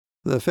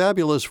The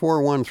Fabulous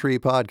 413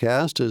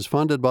 podcast is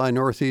funded by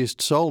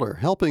Northeast Solar,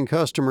 helping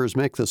customers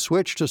make the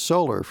switch to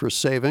solar for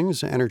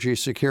savings, energy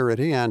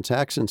security, and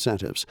tax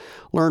incentives.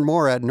 Learn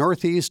more at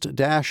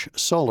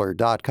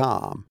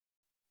northeast-solar.com.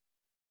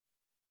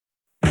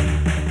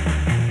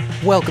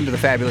 Welcome to the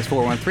Fabulous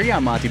 413.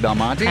 I'm Monty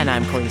Belmonte. And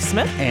I'm Chloe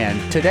Smith.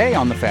 And today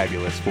on the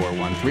Fabulous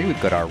 413,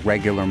 we've got our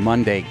regular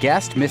Monday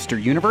guest,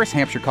 Mr. Universe,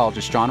 Hampshire College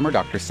astronomer,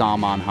 Dr.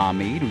 Salman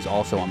Hamid, who's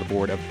also on the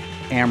board of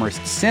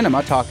Amherst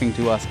Cinema, talking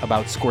to us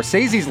about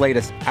Scorsese's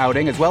latest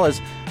outing, as well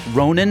as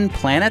Ronin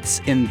planets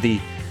in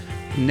the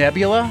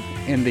nebula,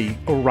 in the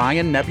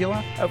Orion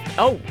Nebula.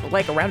 Oh,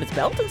 like around its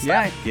belt and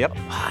stuff? Yeah, yep.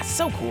 Ah,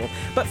 so cool.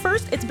 But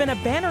first, it's been a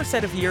banner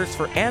set of years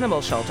for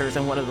animal shelters,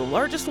 and one of the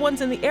largest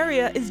ones in the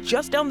area is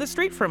just down the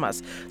street from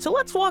us. So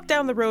let's walk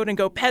down the road and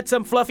go pet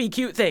some fluffy,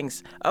 cute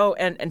things. Oh,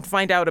 and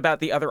find out about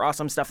the other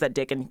awesome stuff that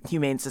Kitten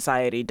Humane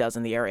Society does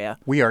in the area.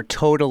 We are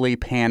totally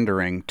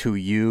pandering to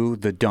you,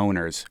 the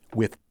donors,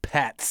 with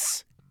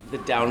pets. The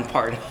down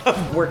part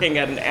of working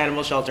at an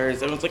animal shelter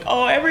is everyone's like,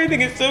 oh,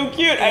 everything is so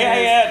cute.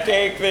 I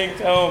take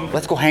things home.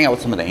 Let's go hang out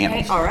with some of the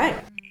animals. All right.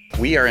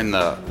 We are in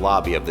the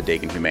lobby of the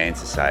Kitten Humane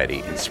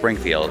Society in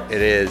Springfield.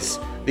 It is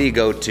the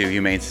go-to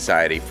humane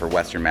society for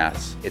Western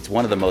Mass. It's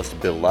one of the most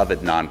beloved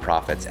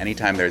nonprofits.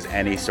 Anytime there's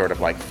any sort of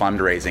like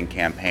fundraising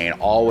campaign,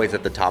 always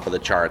at the top of the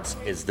charts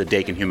is the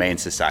Kitten Humane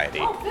Society.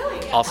 Oh,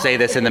 really? I'll say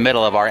this in the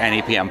middle of our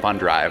NEPM fund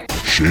drive.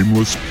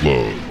 Shameless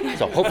plug.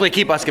 So hopefully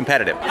keep us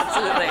competitive.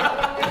 Absolutely.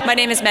 My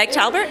name is Meg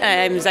Talbert,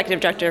 and I'm Executive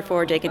Director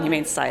for Kitten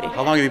Humane Society.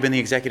 How long have you been the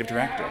Executive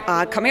Director?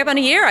 Coming up on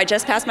a year. I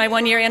just passed my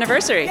 1 year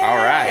anniversary. All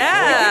right.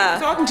 Yeah.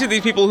 Talking to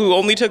these people who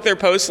only took their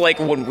posts like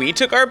when we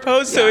took our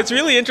posts, so it's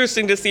really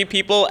interesting to see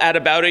people at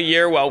about a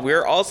year while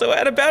we're also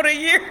at about a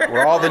year.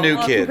 We're all the new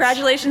kids.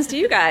 Congratulations to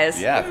you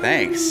guys. Yeah,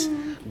 thanks.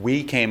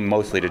 We came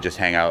mostly to just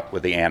hang out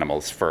with the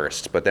animals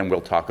first, but then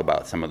we'll talk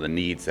about some of the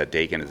needs that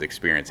Kitten is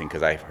experiencing,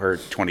 because I've heard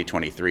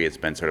 2023 has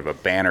been sort of a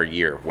banner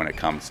year when it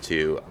comes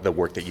to the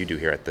work that you do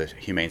here at the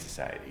Humane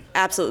Society.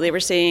 Absolutely. We're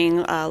seeing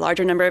a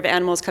larger number of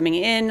animals coming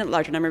in, a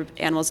larger number of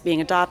animals being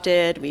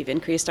adopted. We've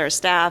increased our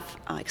staff,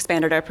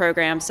 expanded our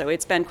program, so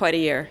it's been quite a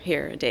year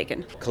here at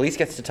Kitten. Khalees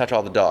gets to touch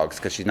all the dogs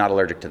because she's not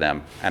allergic to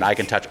them, and I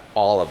can touch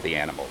all of the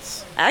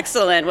animals.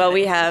 Excellent. Well,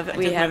 we have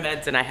my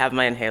meds and I have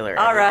my inhaler.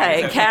 All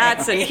right,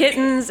 cats and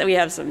kittens. We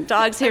have some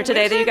dogs here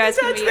today that you guys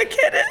can meet. The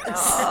kittens.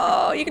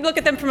 Oh, you can look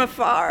at them from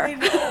afar.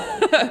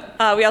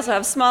 We also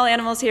have small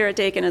animals here at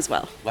Kitten as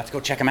well. Let's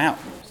go check them out.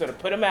 So to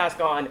put a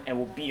mask on and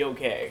we'll be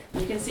okay.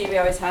 You can see we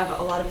always have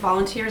a lot of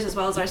volunteers as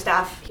well as our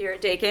staff here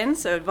at Kitten.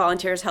 So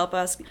volunteers help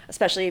us,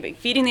 especially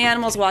feeding the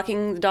animals,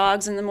 walking the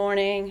dogs in the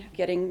morning,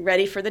 getting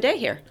ready for the day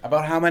here.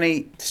 About how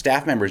many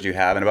staff members do you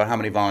have and about how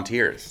many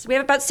volunteers? So we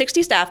have about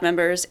 60 staff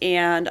members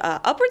and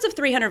upwards of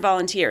 300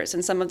 volunteers.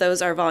 And some of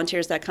those are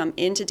volunteers that come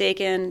into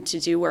Kitten to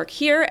do work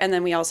here. And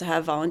then we also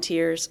have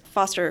volunteers,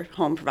 foster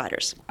home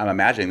providers. I'm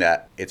imagining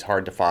that it's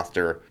hard to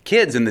foster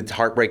kids and it's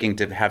heartbreaking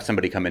to have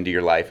somebody come into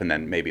your life and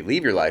then maybe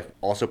leave your life.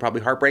 Also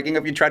probably heartbreaking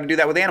if you try to do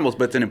that with animals,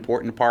 but it's an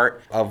important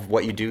part of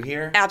what you do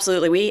here.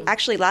 Absolutely. We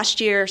actually last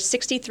year,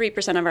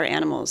 63% of our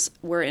animals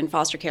were in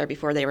foster care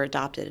before they were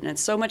adopted. And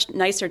it's so much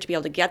nicer to be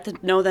able to get to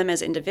know them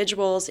as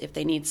individuals, if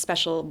they need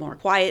special, more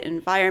quiet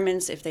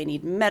environments, if they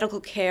need medical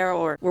care,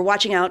 or we're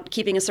watching out,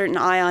 keeping a certain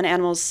eye on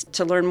animals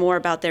to learn more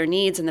about their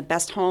needs and the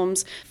best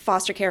homes.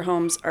 Foster care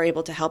homes are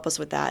able to help us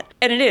with that.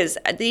 And it is.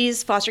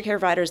 These foster care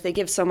providers, they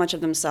give so much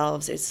of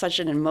themselves. It's such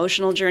an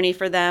emotional journey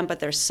for them,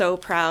 but they're so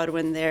proud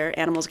when their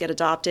animals get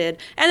adopted.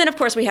 And then, of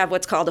course, we have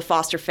what's called a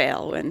foster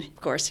fail, when,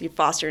 of course, you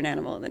foster an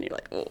animal and then you're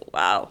like, oh,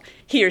 wow,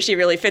 he or she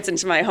really fits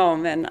into my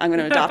home and I'm going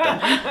to adopt him.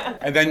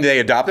 And then they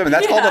adopt them, and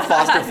that's called a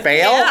foster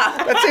fail?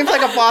 Yeah. That seems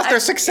like a foster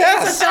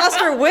success. It's a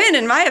foster win,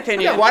 in my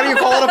opinion. Yeah, why do you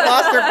call it a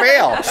foster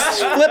fail?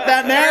 Flip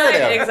that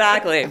narrative. Right,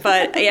 exactly.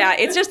 But yeah,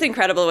 it's just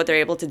incredible what they're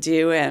able to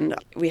do. And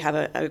we have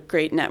a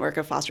great network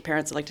of foster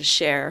parents that like to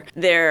share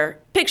their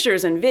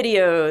pictures and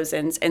videos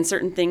and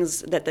certain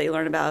things that they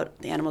learn about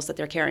the animals that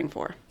they're caring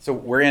for. So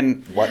we're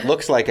in what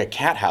looks like a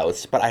cat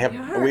house, but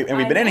we've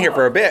been in here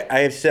for a bit.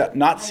 I have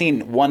not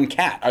seen one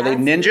cat. Are they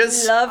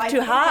ninjas? Love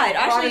to hide.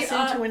 Actually,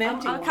 into an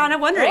empty I'm kind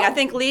of wondering. I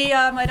think Lee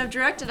might have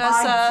directed us.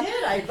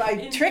 I did.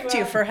 I tricked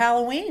you for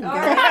Halloween.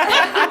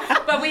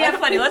 But we have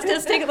plenty. Let's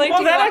just take a look.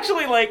 Well, that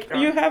actually,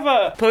 you have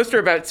a poster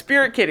about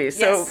spirit kitties,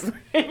 so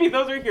maybe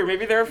those are here.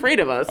 Maybe they're afraid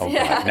of us. Oh,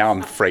 God. Now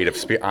I'm afraid of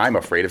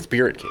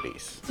spirit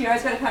kitties. So you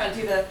guys got to kind of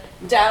do the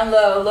down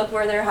low, look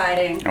where they're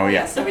hiding. Oh,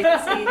 yeah. So we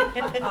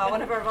can see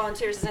one of our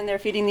volunteers is in there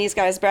feeding these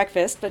guys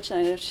breakfast, but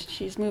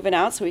she's moving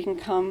out, so we can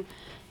come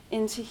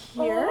into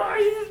here.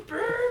 Oh, he's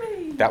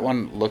burning. That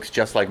one looks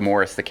just like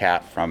Morris the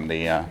cat from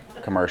the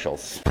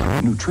commercials.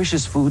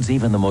 Nutritious foods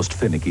even the most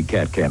finicky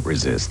cat can't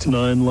resist.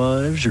 9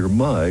 lives, you're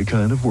my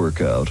kind of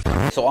workout.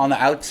 So on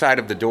the outside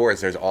of the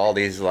doors, there's all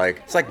these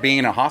it's like being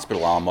in a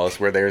hospital almost,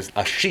 where there's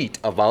a sheet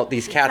about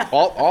these cats,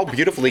 all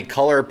beautifully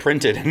color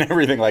printed and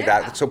everything like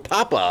that. So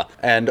Papa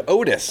and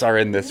Otis are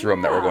in this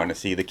room that we're going to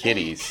see, the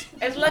kitties.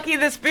 It's Lucky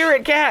the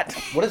spirit cat.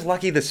 What does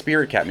Lucky the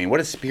spirit cat mean? What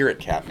does spirit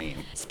cat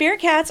mean? Spirit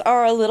cats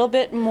are a little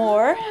bit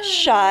more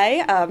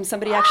shy.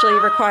 Somebody actually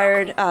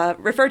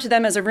referred to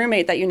them as a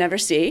roommate that you never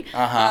see.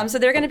 So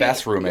they're going to be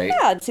best roommate.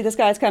 Yeah. See, this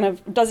guy's kind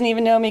of doesn't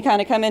even know me,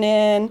 kind of coming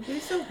in,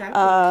 He's so happy.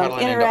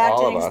 Cuddling into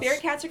all interacting. of us.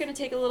 Spirit cats are going to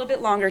take a little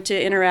bit longer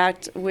to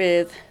interact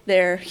with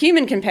their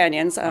human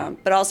companions,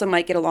 but also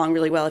might get along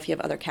really well if you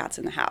have other cats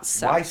in the house.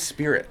 So. Why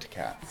spirit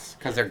cats?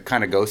 Because they're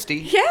kind of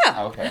ghosty?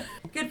 Yeah. Okay.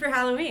 Good for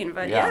Halloween,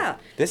 but yeah.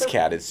 This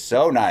cat is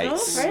so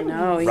nice. I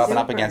know. he's Rubbing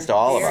up super, against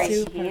all of us.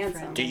 very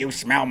handsome. Do you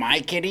smell my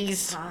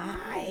kitties?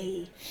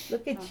 Hi.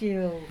 Look at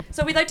you.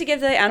 So we'd like to give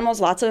the animals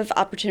lots of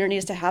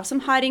opportunities to have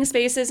some hiding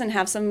spaces and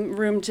have some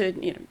room to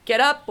get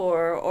up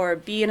or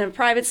be in a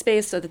private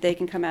space so that they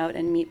can come out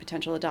and meet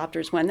potential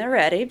adopters when they're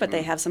ready, but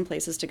they have some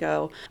places to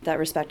go that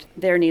respect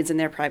their needs and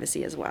their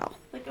privacy as well.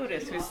 Like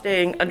Otis, who's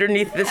staying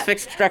underneath this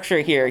fixed structure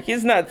here.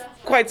 He's not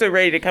quite so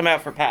ready to come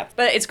out for pets.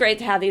 But it's great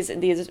to have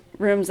these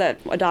rooms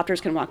that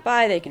adopters can walk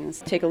by. They can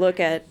take a look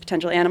at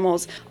potential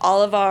animals.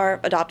 All of our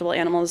adoptable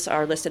animals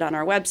are listed on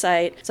our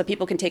website, so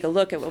people can take a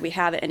look at what we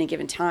have at any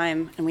given time.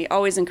 And we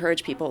always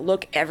encourage people,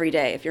 look every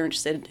day if you're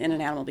interested in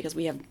an animal, because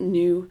we have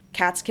new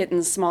cats,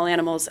 kittens, small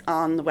animals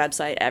on the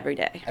website every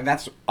day. And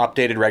that's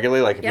updated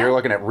regularly? Like if you're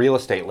looking at real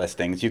estate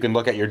listings, you can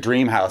look at your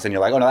dream house and you're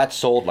like, oh no, that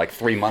sold like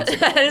 3 months ago.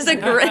 That is a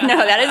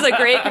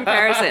great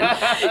comparison.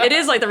 It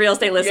is like the real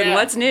estate listing. Yeah.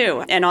 What's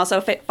new? And also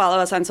follow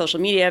us on social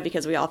media,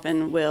 because we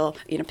often will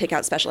pick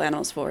out special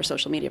animals for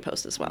social media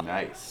posts as well.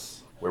 Nice.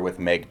 We're with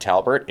Meg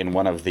Talbert in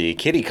one of the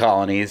kitty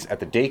colonies at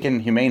the Dakin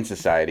Humane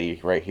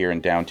Society right here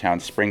in downtown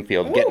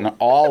Springfield, getting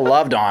all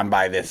loved on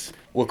by this,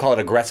 we'll call it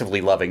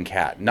aggressively loving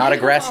cat. Not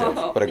aggressive,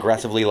 but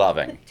aggressively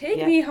loving.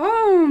 Take me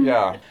home.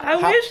 Yeah. I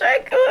wish I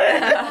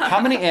could.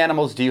 How many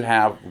animals do you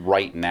have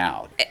right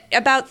now?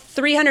 About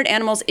 300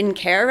 animals in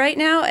care right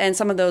now, and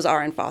some of those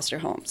are in foster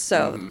homes.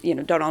 So,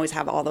 don't always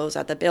have all those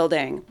at the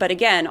building. But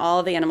again, all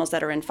of the animals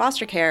that are in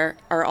foster care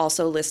are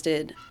also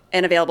listed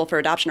and available for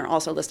adoption, are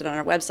also listed on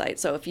our website.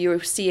 So if you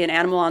see an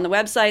animal on the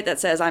website that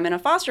says, I'm in a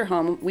foster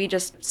home, we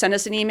just send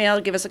us an email,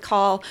 give us a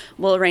call.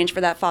 We'll arrange for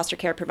that foster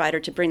care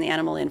provider to bring the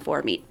animal in for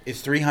a meet.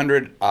 Is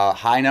 300 a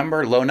high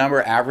number, low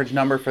number, average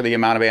number for the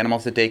amount of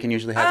animals that Dakin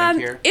usually has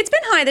in care? It's been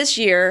high this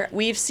year.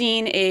 We've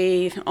seen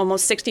a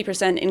almost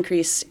 60%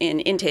 increase in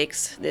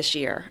intakes this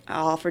year,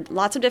 all for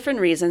lots of different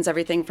reasons,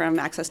 everything from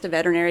access to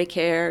veterinary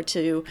care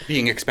to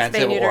Being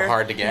expensive spay, neuter. or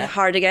hard to get?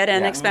 Hard to get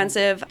and Yeah.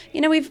 expensive.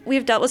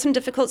 We've dealt with some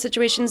difficult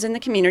situations in the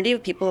community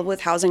with people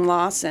with housing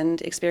loss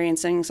and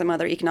experiencing some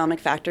other economic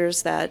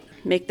factors that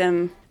make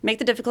them make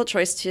the difficult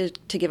choice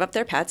to give up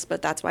their pets,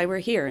 but that's why we're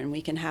here, and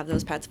we can have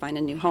those pets find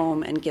a new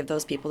home and give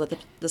those people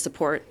the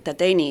support that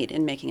they need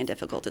in making a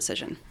difficult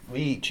decision.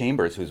 Lee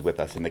Chambers, who's with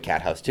us in the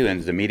cat house too,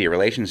 and is the media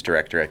relations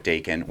director at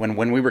Dakin.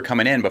 When we were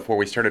coming in before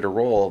we started to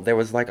roll, there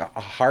was like a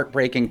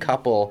heartbreaking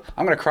couple.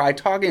 I'm gonna cry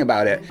talking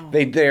about it.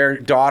 Their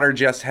daughter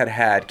just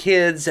had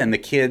kids, and the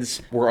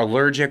kids were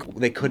allergic.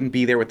 They couldn't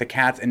be there with the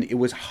cats, and it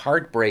was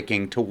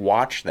heartbreaking to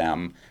watch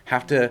them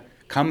have to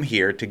come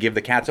here to give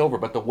the cats over.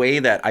 But the way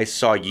that I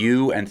saw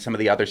you and some of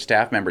the other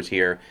staff members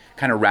here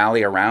kind of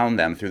rally around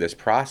them through this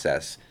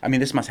process, I mean,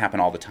 this must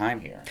happen all the time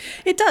here.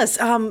 It does.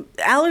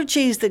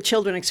 Allergies that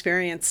children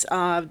experience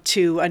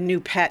to a new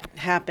pet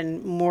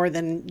happen more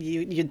than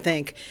you'd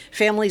think.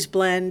 Families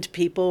blend,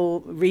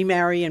 people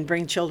remarry and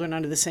bring children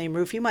under the same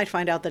roof. You might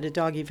find out that a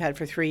dog you've had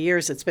for 3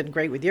 years that's been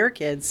great with your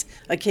kids,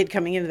 a kid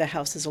coming into the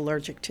house is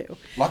allergic to.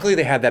 Luckily,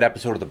 they had that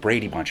episode of The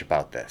Brady Bunch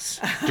about this.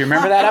 Do you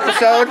remember that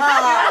episode?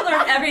 I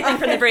learned everything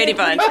from the Brady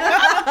Bunch.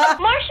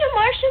 Marsha!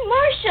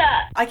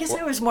 I guess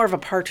it was more of a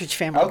Partridge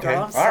Family Okay,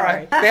 girl. all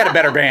right. They had a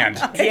better band.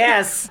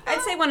 Yes.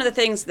 I'd say one of the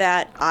things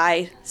that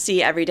I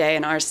see every day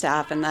in our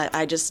staff, and that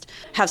I just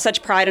have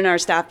such pride in our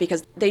staff,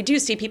 because they do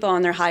see people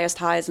on their highest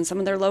highs and some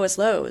of their lowest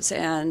lows,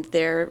 and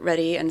they're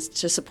ready and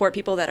to support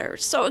people that are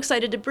so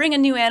excited to bring a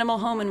new animal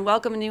home and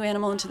welcome a new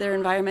animal into their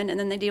environment, and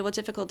then they deal with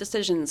difficult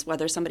decisions,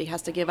 whether somebody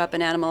has to give up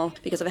an animal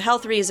because of a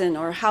health reason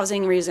or a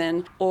housing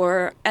reason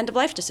or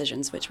end-of-life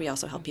decisions, which we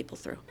also help people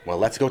through. Well,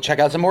 let's go check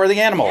out some more of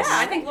the animals. Yeah,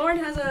 I think Lauren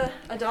has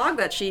a dog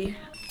that she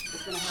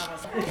is going to have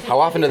us. How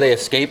often do they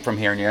escape from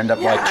here and you end up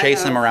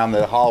chasing them around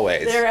the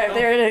hallways?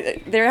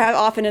 There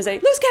often is a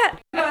loose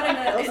cat. Go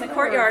out in the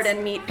courtyard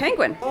and meet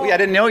Penguin. Oh, yeah, I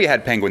didn't know you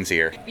had penguins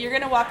here. You're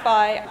going to walk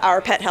by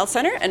our pet health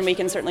center, and we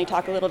can certainly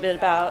talk a little bit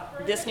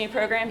about this new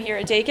program here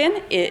at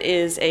Dakin. It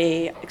is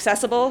a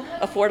accessible,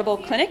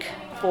 affordable clinic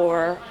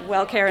for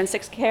well care and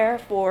sick care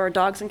for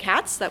dogs and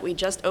cats that we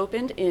just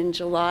opened in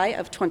July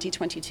of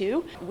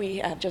 2022. We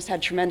have just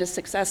had tremendous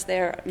success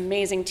there.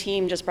 Amazing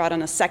team, just brought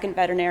on a second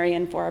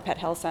veterinarian for our pet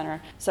health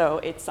center. So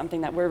it's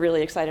something that we're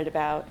really excited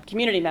about.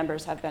 Community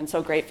members have been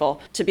so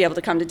grateful to be able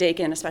to come to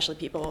Dakin, especially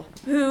people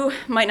who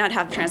might not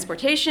have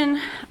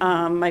transportation,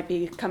 might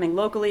be coming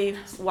locally,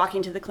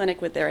 walking to the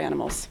clinic with their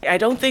animals. I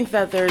don't think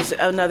that there's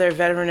another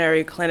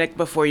veterinary clinic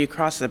before you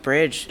cross the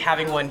bridge.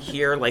 Having one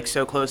here, like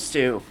so close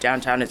to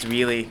downtown, is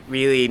really,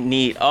 really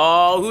neat.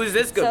 Oh, who's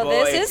this good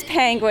boy? So this is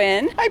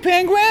Penguin. Hi,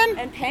 Penguin.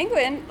 And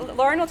Penguin,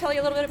 Lauren will tell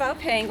you a little bit about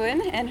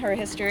Penguin and her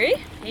history.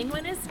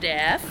 Penguin is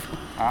deaf.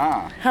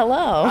 Ah.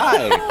 Hello.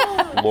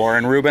 Hi.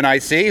 Lauren Rubin, I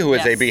see, who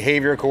is a Yes.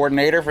 behavior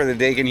coordinator for the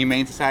Dakin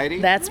Humane Society.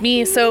 That's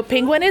me. So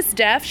Penguin is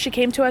deaf. She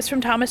came to us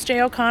from Thomas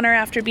J. O'Connor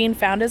after being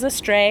found as a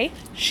stray.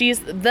 She's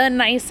the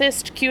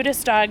nicest,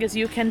 cutest dog, as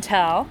you can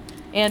tell.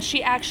 And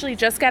she actually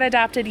just got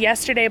adopted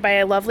yesterday by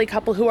a lovely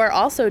couple who are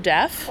also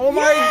deaf. Oh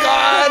my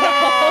God!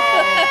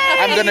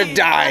 I'm gonna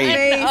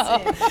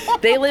die.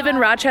 They live in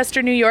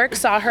Rochester, New York.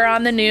 Saw her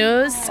on the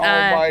news. Oh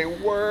my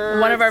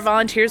word. One of our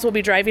volunteers will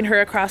be driving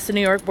her across the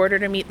New York border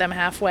to meet them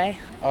halfway.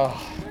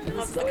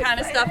 This is the kind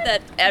of stuff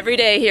that every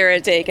day here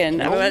at Dakin.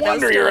 No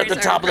wonder you're at the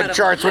top of the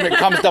charts when it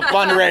comes to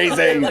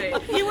fundraising.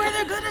 You were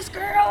the goodest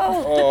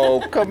girl.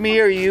 Oh, come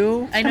here,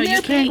 you. I know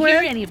you can't hear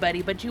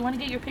anybody, but do you want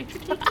to get your picture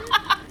taken?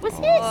 What's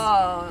this?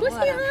 What's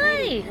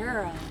hi?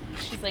 Girl.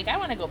 She's like, I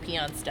want to go pee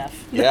on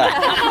stuff.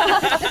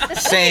 Yeah.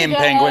 Same,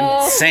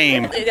 Penguin.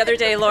 Same. The other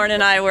day, Lauren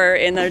and I were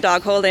in the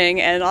dog holding,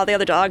 and all the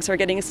other dogs were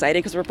getting excited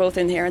because we're both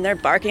in here, and they're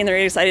barking, they're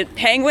really excited.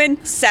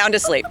 Penguin, sound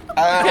asleep.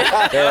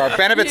 There are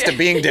benefits to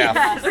being deaf.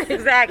 Yes,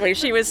 exactly.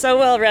 She was so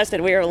well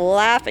rested. We were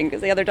laughing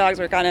because the other dogs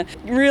were kind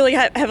of really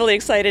heavily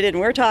excited, and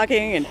we're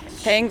talking, and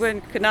Penguin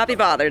could not be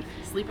bothered.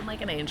 Sleeping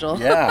like an angel.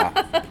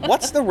 Yeah.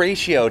 What's the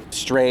ratio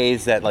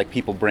strays that like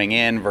people bring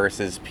in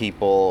versus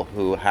people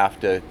who have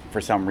to, for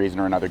some reason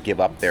or another,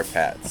 give up their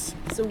pets?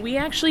 So we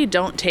actually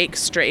don't take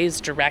strays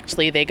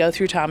directly. They go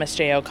through Thomas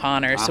J.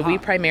 O'Connor. So we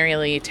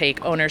primarily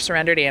take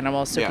owner-surrendered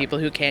animals, so people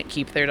who can't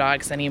keep their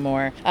dogs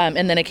anymore.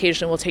 And then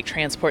occasionally we'll take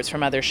transports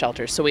from other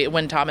shelters. So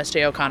when Thomas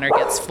J. O'Connor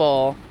gets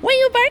full, what are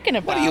you barking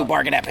about? What are you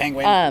barking at,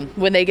 Penguin?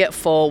 When they get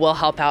full, we'll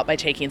help out by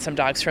taking some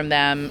dogs from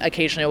them.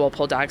 Occasionally we'll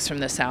pull dogs from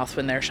the south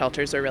when their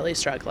shelters are really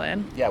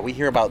struggling. Yeah, we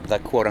hear about the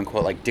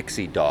quote-unquote like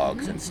Dixie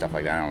dogs and stuff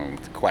like that. I don't know,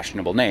 it's a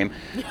questionable name.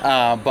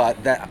 But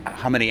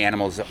how many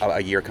animals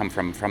a year come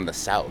from the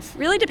south?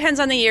 Really depends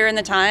on the year and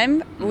the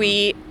time.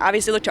 We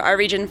obviously look to our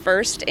region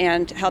first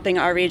and helping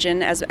our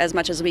region as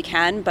much as we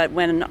can. But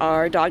when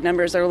our dog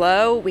numbers are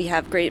low, we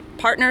have great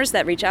partners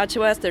that reach out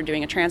to us. They're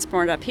doing a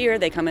transport up here.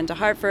 They come into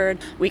Hartford.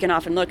 We can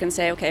often look and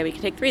say, okay, we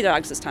can take 3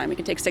 dogs this time. We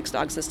can take 6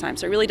 dogs this time.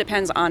 So it really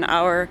depends on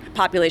our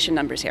population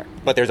numbers here.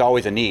 But there's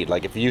always a need.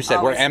 Like if you said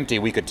Always. we're empty,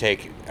 we could take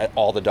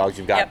all the dogs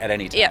you've got at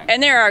any time. Yeah,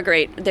 and there are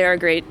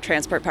great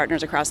transport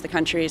partners across the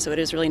country. So it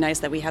is really nice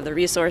that we have the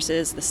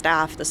resources, the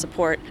staff, the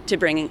support to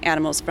bring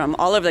animals from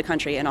all over the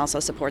country and also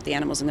support the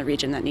animals in the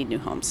region that need new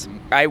homes.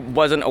 I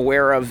wasn't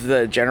aware of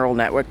the general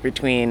network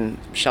between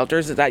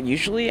shelters. Does that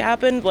usually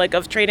happen, like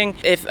of trading?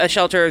 If a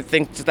shelter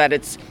thinks that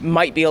it's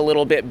might be a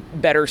little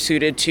bit better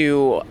suited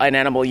to an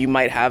animal you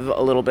might have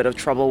a little bit of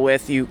trouble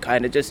with, you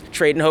kind of just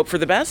trade and hope for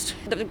the best?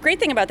 The great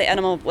thing about the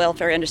animal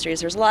welfare industry is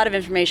there's a lot of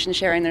information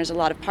sharing, there's a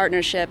lot of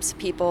partnerships,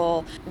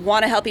 people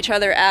want to help each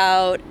other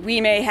out.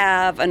 We may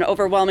have an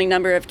overwhelming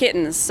number of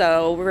kittens,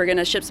 so we're going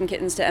to ship some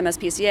kittens to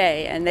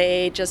MSPCA, and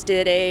they just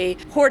did a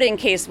hoarding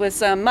case with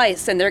some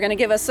mice, and they're going to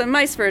give us some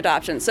mice for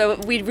adoption. So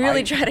we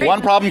really try to...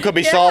 One problem could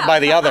be solved by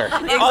the other.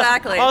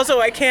 Exactly. Also,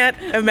 I can't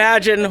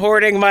imagine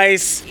hoarding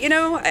mice. You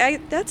know,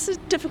 that's a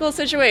difficult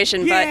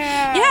situation, but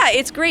yeah,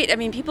 it's great. I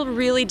mean, people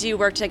really do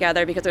work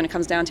together because when it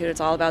comes down to it,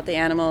 it's all about the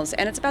animals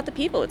and it's about the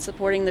people. It's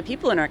supporting the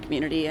people in our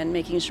community and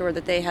making sure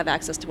that they have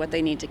access to what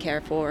they need to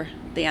care for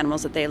the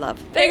animals that they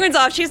love. Penguin's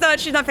off. She's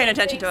not paying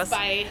attention to us.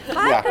 Bye.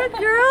 Hi, good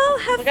girl.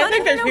 Have fun. I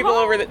think there's people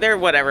over there,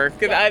 whatever.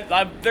 'Cause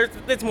Yeah.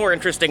 It's more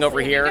interesting over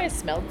You here. guys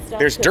smelled stuff?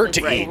 There's dirt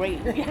to eat.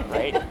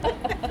 Right.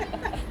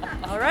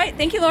 All right.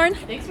 Thank you, Lauren.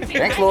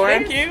 Thanks,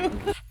 Lauren. Thank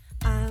you.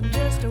 I'm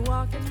just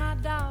walking my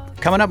dog.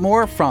 Coming up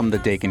more from the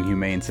Dakin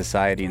Humane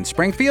Society in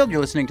Springfield.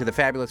 You're listening to the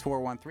Fabulous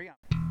 413.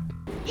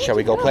 Shall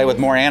we go play with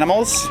more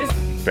animals?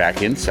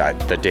 Back inside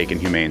the Dakin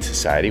Humane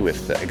Society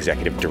with the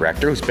executive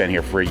director who's been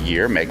here for a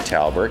year, Meg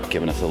Talbert,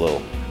 giving us a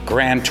little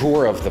grand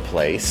tour of the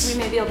place. We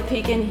may be able to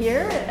peek in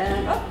here,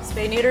 and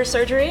spay-neuter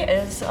surgery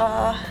is,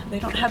 they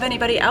don't have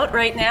anybody out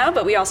right now,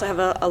 but we also have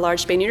a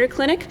large spay-neuter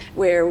clinic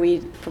where we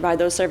provide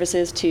those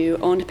services to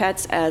owned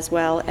pets as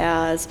well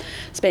as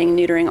spaying and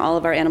neutering all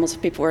of our animals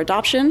before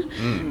adoption,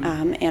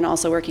 and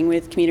also working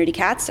with community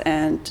cats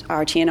and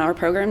our TNR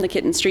program, the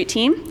Kitten Street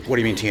Team. What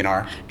do you mean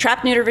TNR?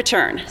 Trap, neuter,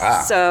 return.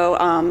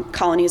 So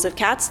colonies of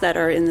cats that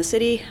are in the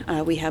city,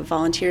 we have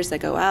volunteers that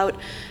go out,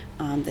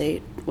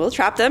 They will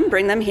trap them,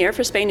 bring them here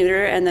for spay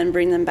neuter, and then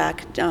bring them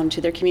back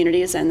to their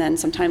communities. And then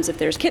sometimes if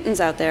there's kittens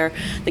out there,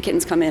 the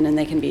kittens come in and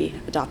they can be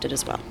adopted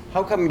as well.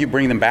 How come you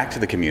bring them back to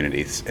the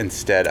communities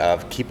instead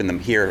of keeping them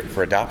here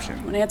for adoption?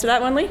 Want to answer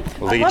that one, Lee?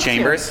 Lee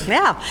Chambers?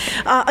 Yeah.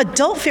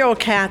 Adult feral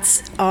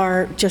cats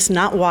are just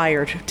not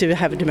wired to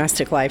have a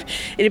domestic life.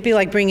 It'd be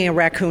like bringing a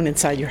raccoon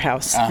inside your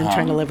house and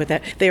trying to live with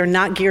it. They are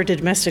not geared to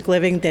domestic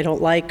living. They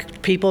don't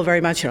like people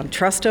very much. You don't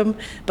trust them.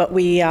 But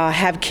we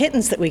have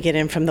kittens that we get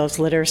in from those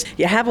litters.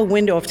 You have a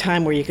window of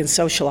time where you can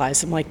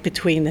socialize them, like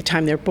between the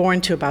time they're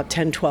born to about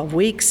 10, 12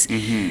 weeks.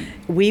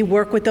 We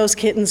work with those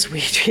kittens.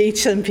 We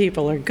teach them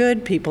people are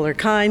good, people are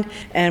kind,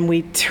 and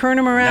we turn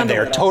them around. And they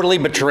are totally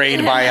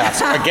betrayed by us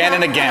again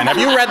and again. Have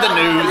you read the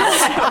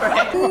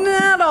news?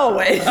 Not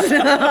always.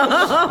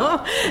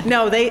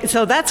 No,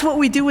 so that's what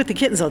we do with the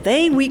kittens. So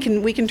we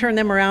can turn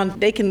them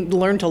around. They can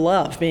learn to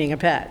love being a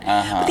pet.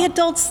 But the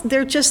adults,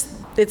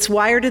 it's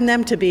wired in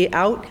them to be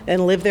out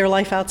and live their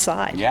life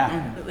outside.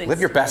 Yeah.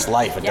 Live your best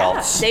life,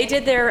 adults. Yeah. They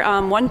did their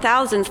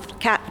 1,000th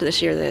cat this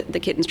year. The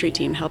Kitten Street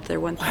team helped their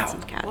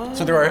 1,000th cat.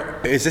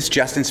 So is this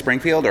just in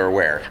Springfield or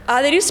where?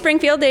 They do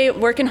Springfield. They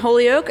work in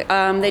Holyoke.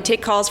 They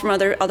take calls from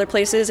other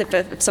places.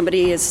 If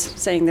somebody is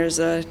saying there's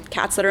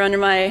cats that are in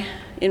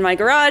my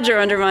garage or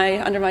under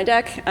my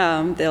deck,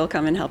 they'll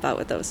come and help out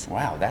with those.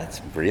 Wow,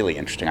 that's really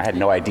interesting. I had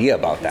no idea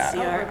about that.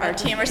 Our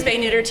team, our spay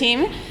neuter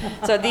team.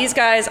 So these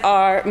guys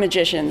are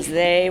magicians.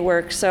 They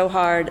work so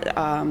hard.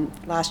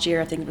 Last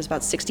year, I think it was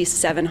about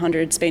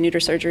 6,700 spay neuter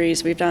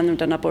surgeries we've done. We've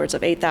done upwards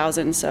of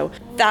 8,000. So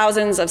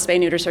thousands of spay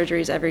neuter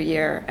surgeries every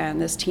year. And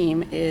this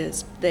team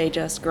they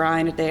just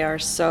grind. They are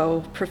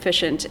so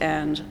proficient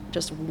and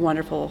just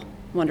wonderful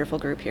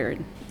group here.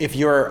 If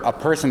you're a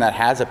person that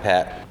has a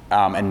pet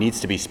and needs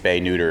to be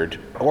spay neutered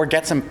or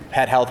get some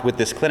pet health with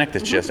this clinic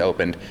that's just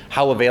opened,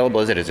 how available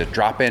is it? Is it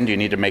drop-in? Do you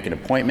need to make an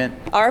appointment?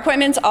 Our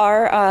appointments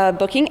are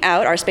booking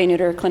out. Our spay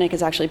neuter clinic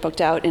is actually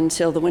booked out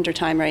until the winter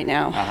time right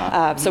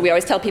now. So we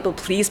always tell people,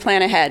 please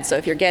plan ahead. So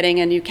if you're getting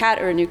a new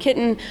cat or a new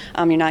kitten,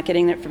 you're not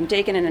getting it from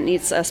Dakin and it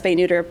needs a spay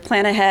neuter,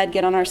 plan ahead,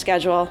 get on our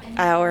schedule.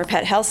 Our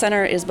pet health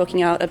center is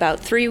booking out about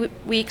 3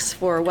 weeks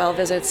for well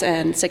visits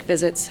and sick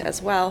visits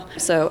as well.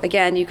 So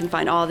again, you can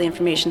find all the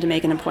information to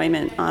make an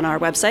appointment on our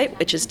website,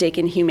 which is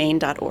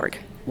dakinhumane.org.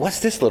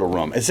 What's this little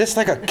room? Is this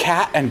like a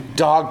cat and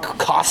dog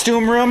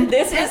costume room?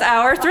 This is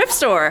our thrift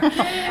store.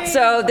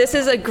 So this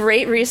is a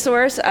great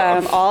resource.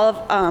 All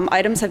of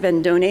items have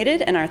been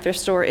donated, and our thrift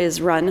store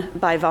is run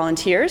by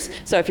volunteers.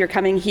 So if you're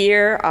coming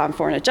here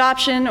for an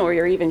adoption, or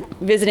you're even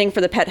visiting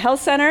for the Pet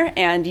Health Center,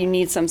 and you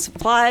need some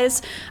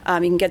supplies, you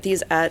can get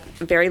these at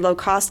very low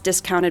cost,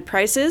 discounted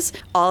prices.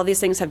 All of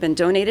these things have been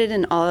donated,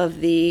 and all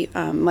of the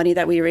money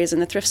that we raise in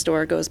the thrift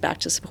store goes back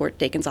to support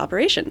Dakin's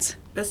operations.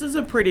 This is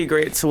a pretty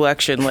great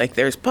selection. Like,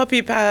 there's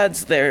puppy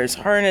pads, there's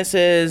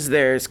harnesses,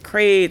 there's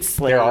crates.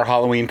 Like, there are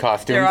Halloween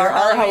costumes. There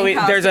are Halloween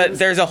costumes.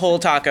 There's a whole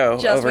taco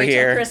Just over wait till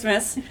here.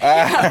 Christmas.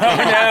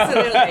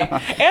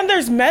 Absolutely. And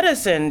there's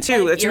medicine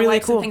too. Like it's really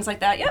earwax cool. And things like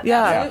that. Yep,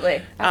 Yeah.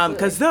 absolutely.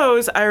 Because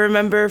those I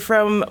remember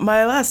from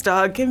my last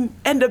dog can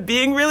end up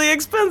being really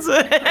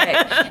expensive. Right.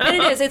 And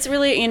it is. It's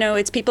really,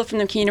 it's people from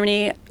the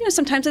community.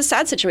 Sometimes it's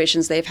sad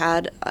situations. They've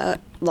had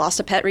lost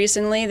a pet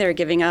recently. They're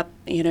giving up,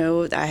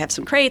 I have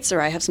some crates or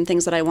I have some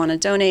things that I want to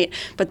donate,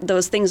 but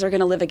those things are going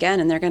to live again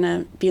and they're going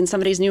to be in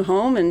somebody's new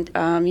home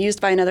and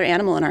used by another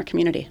animal in our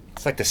community.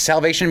 It's like the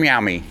Salvation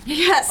Meow-Me.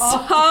 Yes.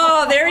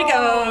 Oh, there he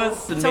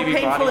goes. So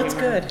painful, it's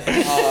good.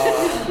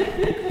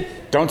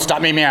 Don't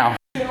stop me, meow.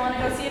 You want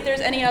to go see if there's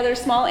any other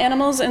small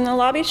animals in the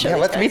lobby? Yeah,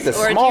 let's meet the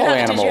or small Did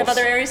animals. you have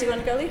other areas you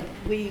want to go, Lee?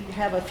 We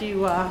have a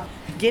few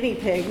guinea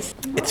pigs.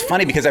 It's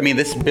funny because,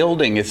 this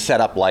building is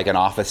set up like an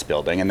office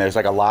building, and there's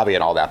like a lobby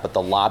and all that, but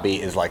the lobby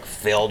is like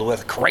filled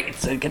with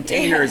crates and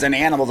containers and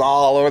animals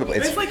all over the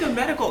place. It's like a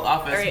medical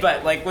office,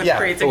 but like with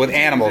crates but and with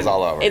containers animals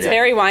all over. It's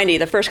very windy.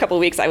 The first couple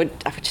of weeks, I would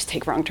just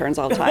take wrong turns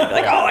all the time. Be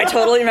like, oh, I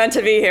totally meant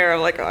to be here. I'm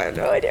like, oh, I have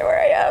no idea where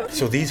I am.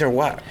 So these are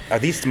what? Are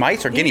these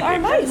mice or guinea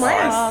pigs? These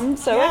are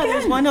mice.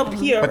 There's one up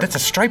here. But that's a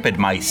striped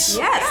mice.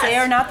 Yes, they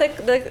are not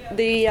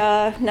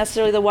the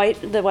necessarily the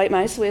white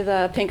mice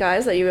with pink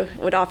eyes that you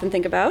would often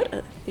think about.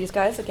 These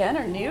guys again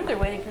are new. They're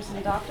waiting for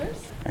some doctors.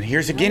 And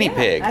here's a guinea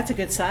pig. That's a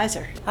good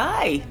sizer.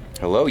 Hi.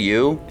 Hello,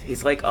 you.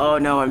 He's like, oh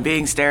no, I'm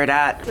being stared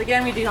at. So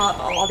again, we do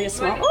all these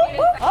small.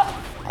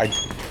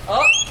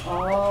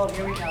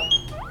 Here we go.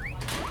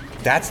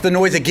 That's the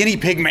noise a guinea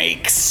pig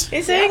makes.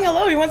 He's saying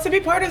hello. He wants to be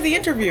part of the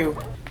interview.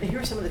 Here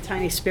are some of the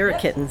tiny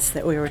spirit kittens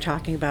that we were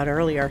talking about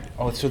earlier.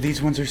 Oh, so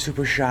these ones are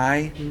super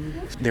shy?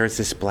 There's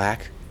this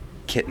black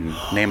kitten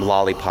named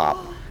Lollipop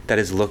that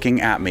is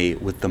looking at me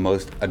with the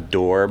most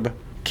adorable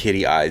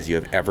kitty eyes you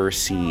have ever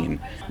seen,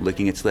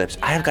 licking its lips.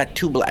 I have got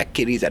 2 black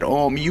kitties at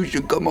home. You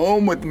should come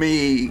home with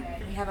me.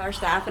 We have our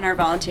staff and our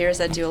volunteers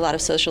that do a lot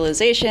of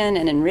socialization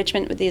and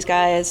enrichment with these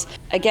guys.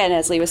 Again,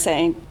 as Lee was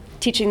saying,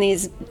 teaching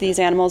these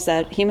animals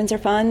that humans are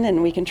fun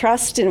and we can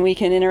trust and we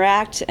can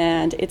interact.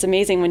 And it's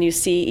amazing when you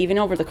see, even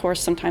over the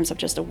course sometimes of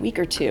just a week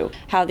or two,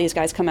 how these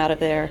guys come out of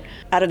their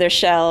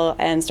shell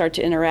and start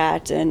to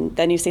interact, and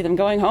then you see them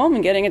going home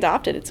and getting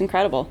adopted. It's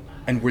incredible.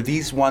 And were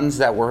these ones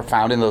that were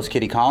found in those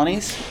kitty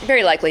colonies?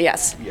 Very likely,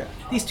 yes. Yeah.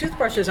 These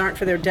toothbrushes aren't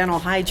for their dental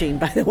hygiene,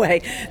 by the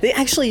way. They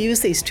actually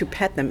use these to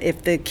pet them.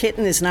 If the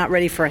kitten is not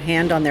ready for a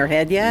hand on their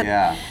head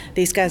yet,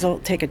 these guys will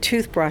take a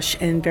toothbrush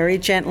and very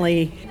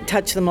gently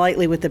touch them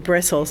lightly with the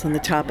bristles on the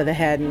top of the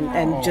head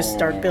and just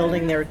start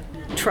building their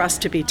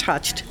trust to be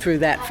touched through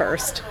that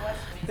first.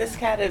 This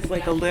cat is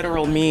like a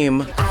literal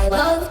meme. I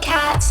love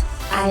cats.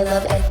 I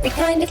love every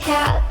kind of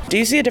cat. Do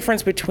you see a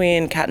difference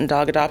between cat and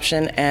dog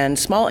adoption and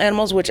small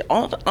animals, which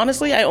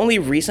honestly I only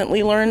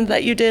recently learned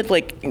that you did,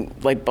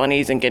 like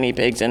bunnies and guinea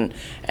pigs and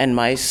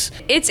mice?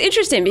 It's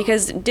interesting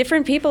because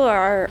different people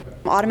are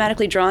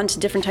automatically drawn to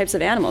different types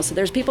of animals. So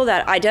there's people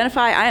that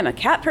identify, I am a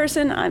cat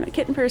person, I'm a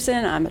kitten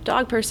person, I'm a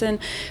dog person,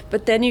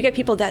 but then you get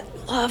people that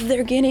love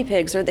their guinea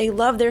pigs or they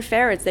love their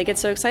ferrets. They get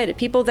so excited.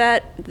 People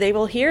that they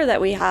will hear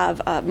that we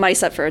have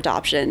mice up for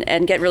adoption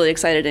and get really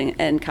excited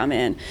and come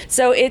in.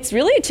 So it's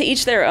really to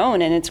each their own,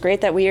 and it's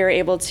great that we are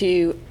able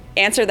to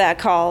answer that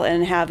call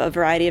and have a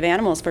variety of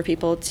animals for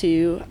people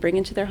to bring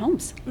into their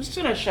homes. I'm just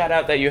gonna shout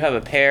out that you have a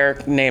pair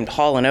named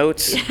Hall and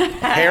Oates.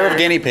 Pair of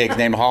guinea pigs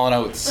named Hall and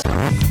Oates.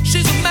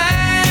 She's a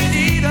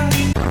man-eater.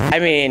 I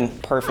mean,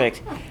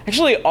 perfect.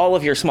 Actually, all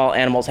of your small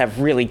animals have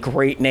really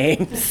great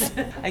names.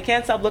 I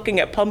can't stop looking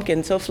at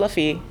Pumpkin, so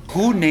fluffy.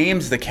 Who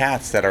names the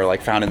cats that are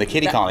like found in the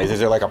kitty colonies? Is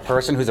there like a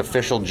person whose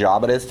official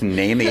job it is to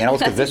name the animals?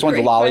 Because this one's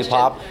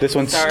Lollipop, this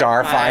one's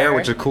Starfire,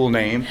 which is a cool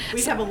name.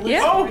 We have a list.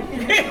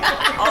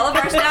 Yeah. All of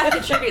our staff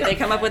contribute. They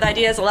come up with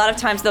ideas. A lot of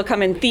times they'll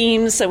come in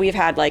themes. So we've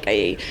had like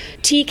a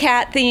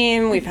T-cat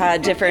theme. We've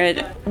had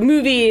different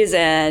movies,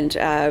 and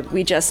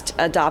we just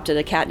adopted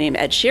a cat named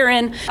Ed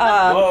Sheeran.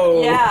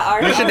 Whoa.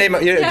 Yeah. You should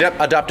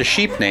adopt a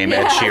sheep named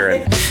Ed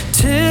Sheeran.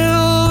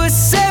 Till we're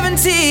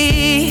 70.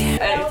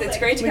 It's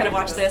great to kind of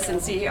watch this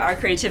and see our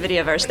creativity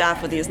of our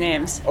staff with these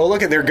names. Oh,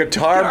 look at their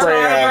guitar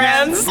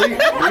brands.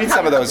 Read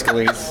some of those,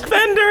 please.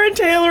 Fender and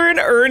Taylor and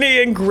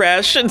Ernie and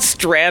Gresh and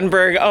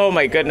Strandberg. Oh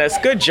my goodness.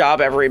 Good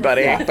job,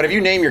 everybody. But if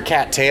you name your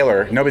cat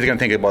Taylor, nobody's going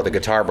to think about the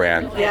guitar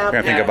brand. They're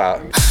going to think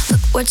about...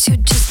 What you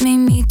just made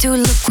me do,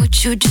 look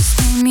what you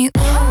just made me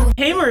ooh.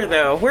 Hamer,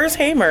 though. Where's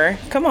Hamer?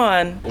 Come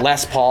on.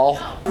 Les Paul.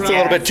 It's a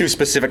little bit too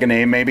specific a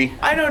name, maybe.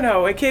 I don't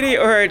know. A kitty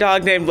or a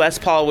dog named Les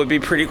Paul would be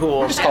pretty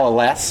cool. Just call it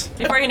Les.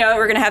 Before you know it,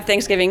 we're going to have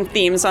Thanksgiving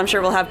themes, so I'm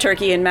sure we'll have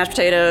turkey and mashed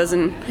potatoes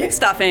and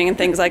stuffing and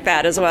things like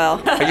that as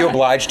well. Are you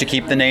obliged to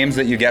keep the names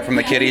that you get from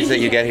the kitties that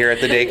you get here at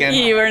the Dakin?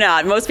 You are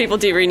not. Most people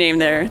do rename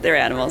their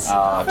animals.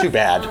 Too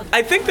bad.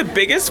 I think the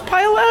biggest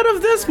pile out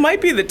of this might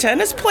be the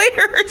tennis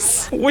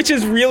players, which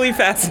is really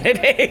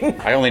fascinating.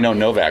 I only know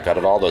Novak out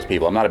of all those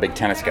people. I'm not a big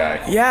tennis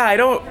guy. Yeah,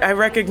 I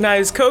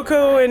recognize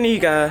Coco and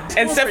Iga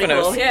and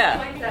Stefanos. Cool,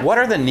 yeah. What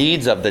are the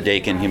needs of the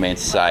Dakin Humane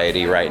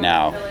Society right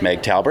now?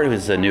 Meg Talbert,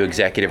 who's the new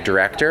executive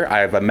director.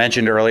 I've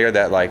mentioned earlier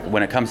that like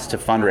when it comes to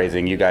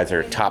fundraising, you guys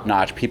are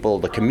top-notch people.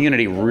 The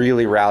community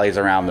really rallies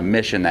around the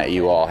mission that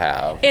you all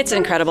have. It's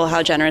incredible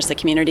how generous the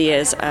community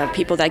is.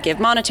 People that give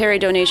monetary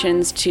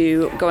donations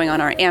to going on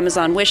our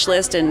Amazon wish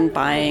list and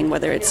buying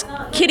whether it's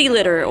kitty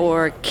litter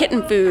or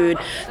kitten food,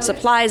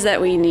 supplies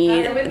that we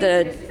need.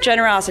 The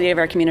generosity of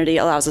our community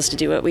allows us to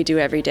do what we do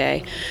every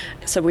day.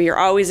 So we are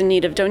always in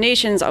need of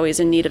donations, always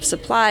in need of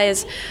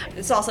supplies.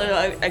 It's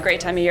also a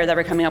great time of year that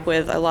we're coming up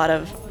with a lot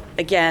of,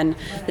 again,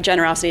 the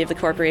generosity of the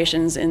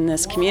corporations in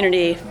this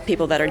community,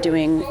 people that are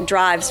doing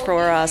drives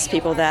for us,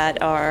 people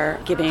that are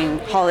giving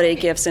holiday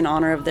gifts in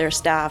honor of their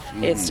staff.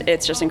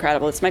 It's just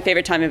incredible. It's my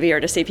favorite time of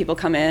year to see people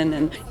come in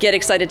and get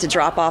excited to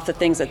drop off the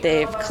things that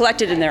they've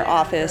collected in their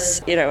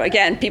office. You know,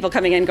 again, people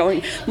coming in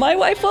going, my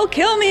wife will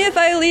kill me if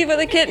I leave with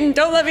a kitten.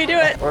 Don't let me do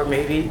it. Or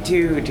maybe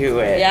do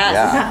it.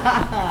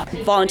 Yeah.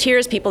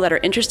 Volunteers, people that are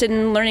interested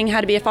in learning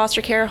how to be a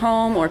foster care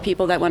home, or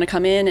people that want to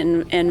come in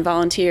and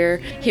volunteer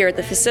here at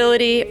the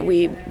facility.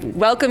 We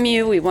welcome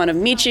you. We want to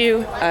meet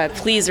you.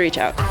 Please reach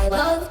out. I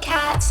love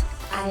cats.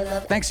 I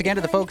love. Thanks again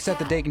to the folks at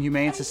the Dakin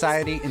Humane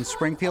Society in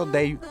Springfield.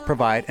 They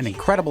provide an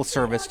incredible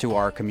service to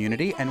our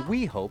community, and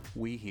we hope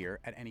we here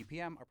at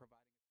NEPM are providing.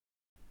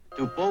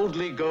 To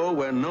boldly go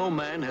where no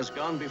man has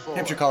gone before.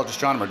 Hampshire College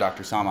astronomer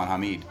Dr. Salman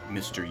Hamid,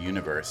 Mr.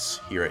 Universe,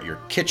 here at your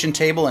kitchen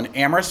table in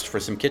Amherst for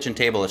some kitchen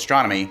table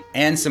astronomy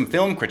and some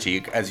film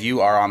critique, as you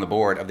are on the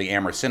board of the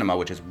Amherst Cinema,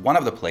 which is one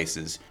of the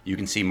places you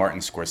can see Martin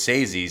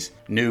Scorsese's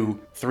new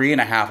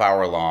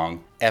 3.5-hour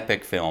long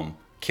epic film,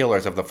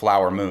 Killers of the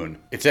Flower Moon.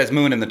 It says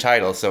moon in the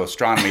title, so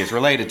astronomy is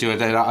related to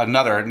it.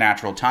 Another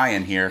natural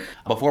tie-in here.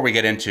 Before we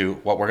get into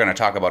what we're going to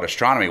talk about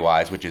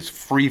astronomy-wise, which is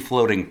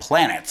free-floating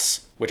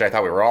planets, which I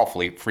thought we were all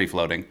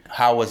free-floating,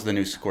 how was the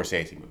new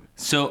Scorsese movie?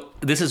 So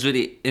this is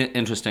really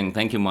interesting.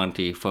 Thank you,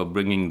 Monty, for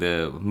bringing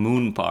the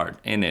moon part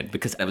in it,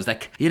 because I was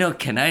like,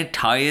 can I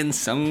tie in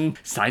some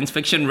science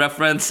fiction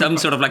reference, some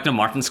sort of like the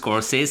Martin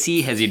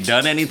Scorsese? Has he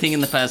done anything in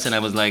the past? And I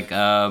was like,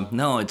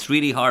 no, it's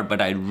really hard, but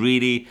I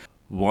really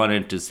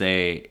wanted to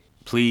say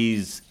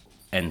please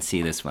and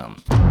see this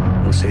film.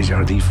 Osage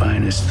are the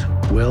finest,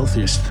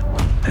 wealthiest,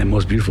 and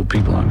most beautiful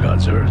people on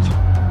God's earth.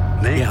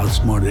 They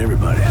outsmarted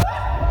everybody.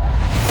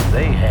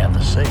 They have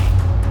the say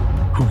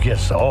who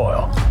gets the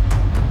oil.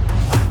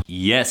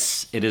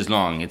 Yes, it is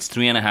long. It's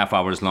 3.5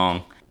 hours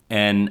long,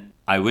 and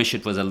I wish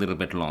it was a little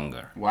bit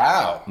longer.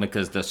 Wow.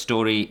 Because the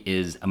story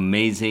is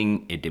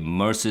amazing. It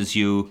immerses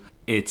you.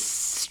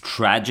 It's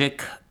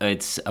tragic.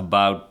 It's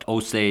about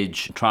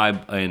Osage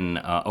tribe in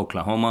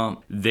Oklahoma.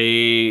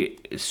 They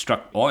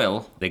struck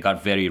oil. They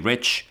got very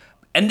rich.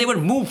 And they were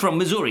moved from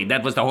Missouri.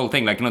 That was the whole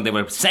thing. They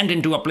were sent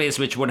into a place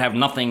which would have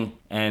nothing,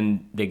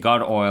 and they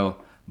got oil.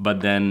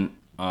 But then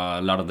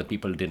a lot of the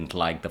people didn't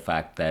like the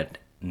fact that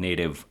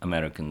Native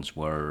Americans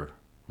were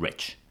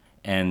rich.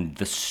 And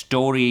the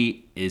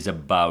story is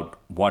about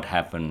what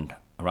happened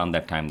around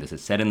that time. This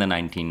is set in the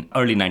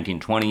early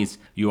 1920s.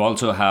 You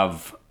also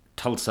have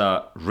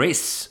Tulsa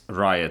race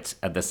riots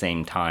at the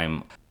same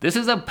time. This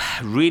is a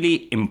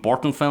really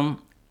important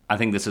film. I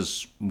think this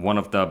is one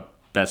of the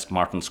best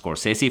Martin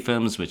Scorsese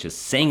films, which is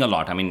saying a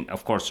lot. I mean,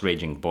 of course,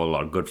 Raging Bull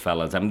or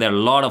Goodfellas. I mean, there are a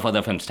lot of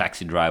other films,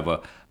 Taxi Driver.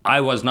 I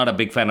was not a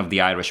big fan of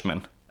The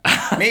Irishman.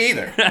 Me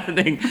either.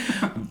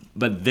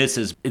 But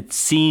it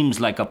seems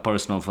like a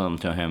personal film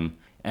to him.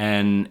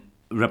 And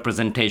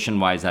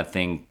representation-wise, I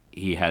think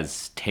he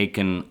has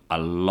taken a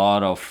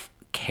lot of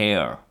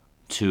care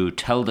to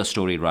tell the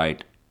story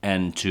right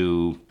and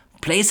to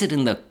place it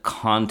in the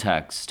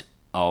context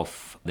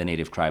of the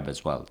native tribe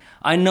as well.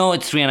 I know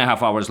it's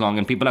 3.5 hours long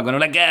and people are going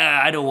to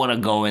I don't want to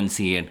go and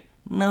see it.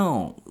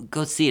 No,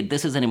 go see it.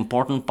 This is an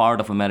important part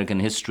of American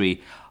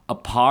history, a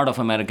part of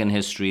American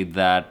history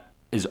that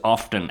is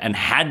often and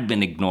had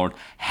been ignored,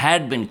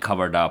 had been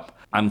covered up.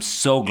 I'm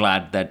so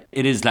glad that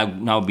it is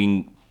now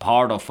being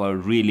part of a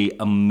really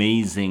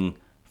amazing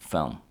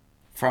film.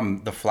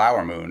 From the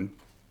flower moon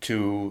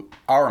to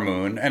our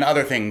moon and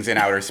other things in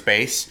outer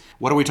space,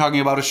 what are we talking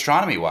about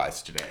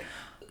astronomy-wise today?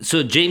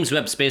 So James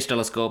Webb Space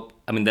Telescope,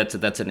 I mean,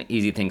 that's an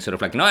easy thing, sort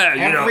of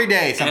every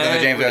day something the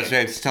James Webb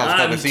Space Telescope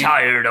I'm is seen.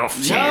 tired of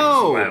James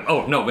Webb.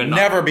 Oh, no, we're not.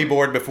 Never be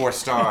bored before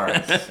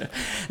stars.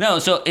 No,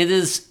 so it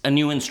is a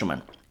new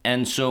instrument.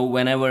 And so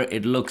whenever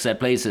it looks at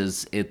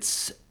places,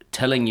 it's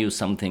telling you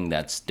something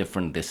that's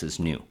different. This is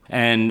new.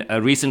 And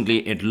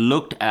recently it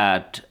looked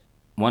at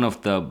one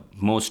of the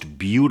most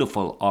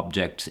beautiful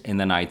objects in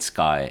the night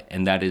sky,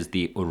 and that is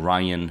the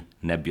Orion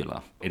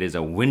Nebula. It is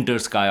a winter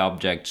sky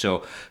object,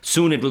 so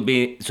soon it will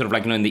be sort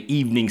of in the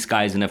evening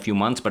skies in a few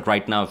months, but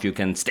right now if you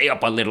can stay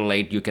up a little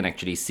late, you can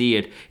actually see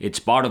it. It's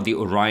part of the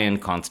Orion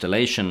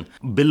constellation.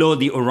 Below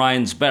the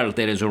Orion's belt,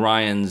 there is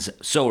Orion's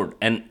sword,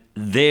 and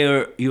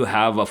there you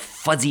have a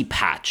fuzzy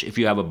patch. If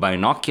you have a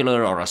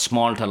binocular or a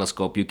small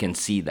telescope, you can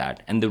see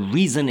that. And the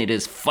reason it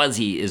is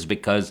fuzzy is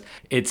because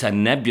it's a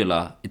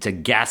nebula, it's a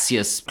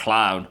gaseous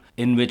cloud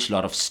in which a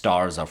lot of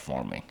stars are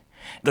forming.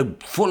 The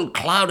full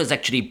cloud is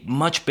actually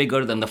much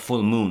bigger than the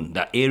full moon,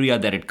 the area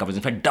that it covers.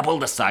 In fact, double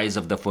the size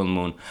of the full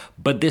moon.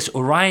 But this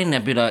Orion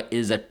Nebula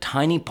is a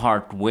tiny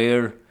part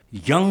where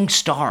young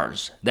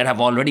stars that have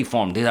already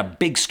formed, these are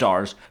big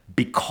stars,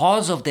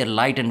 because of their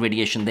light and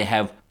radiation, they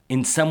have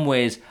in some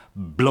ways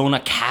blown a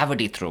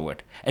cavity through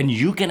it. And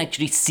you can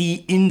actually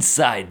see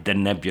inside the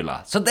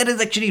nebula. So that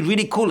is actually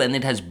really cool, and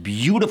it has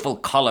beautiful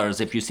colors.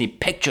 If you see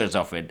pictures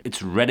of it,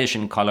 it's reddish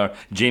in color.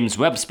 James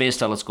Webb Space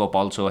Telescope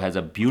also has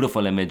a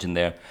beautiful image in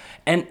there.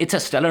 And it's a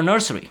stellar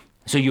nursery.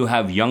 So you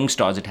have young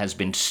stars. It has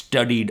been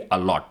studied a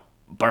lot.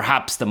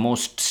 Perhaps the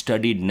most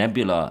studied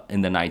nebula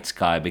in the night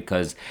sky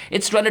because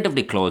it's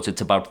relatively close.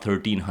 It's about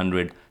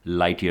 1,300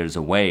 light years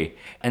away.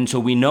 And so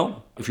we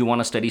know if you want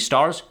to study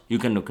stars, you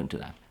can look into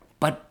that.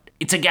 But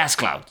it's a gas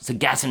cloud. So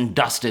gas and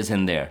dust is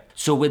in there.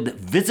 So with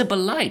visible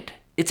light,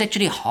 it's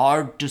actually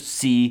hard to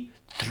see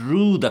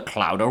through the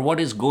cloud or what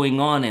is going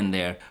on in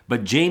there.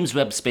 But James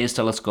Webb Space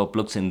Telescope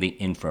looks in the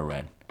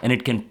infrared and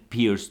it can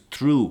pierce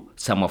through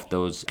some of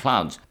those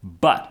clouds.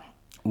 But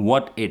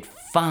what it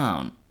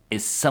found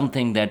is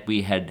something that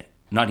we had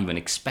not even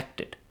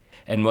expected.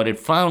 And what it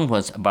found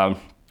was about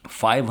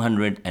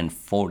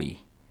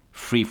 540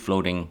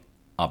 free-floating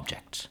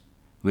objects,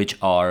 which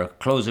are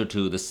closer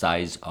to the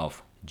size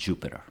of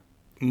Jupiter.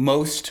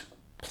 Most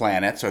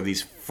planets, or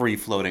these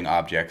free-floating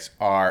objects,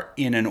 are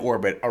in an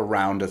orbit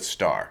around a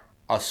star,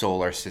 a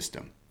solar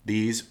system.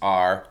 These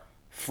are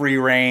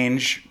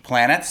free-range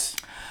planets?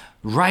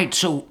 Right,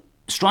 so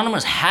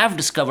astronomers have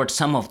discovered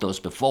some of those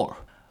before,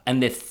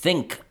 and they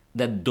think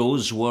that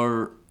those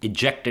were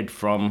ejected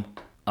from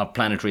a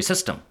planetary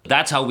system.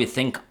 That's how we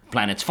think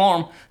planets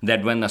form,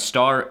 that when a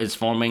star is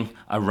forming,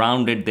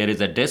 around it there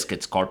is a disk.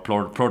 It's called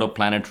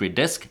protoplanetary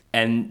disk.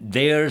 And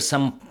there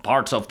some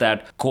parts of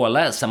that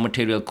coalesce, some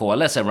material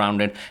coalesce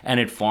around it, and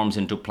it forms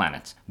into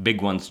planets.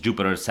 Big ones,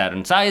 Jupiter,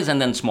 Saturn size,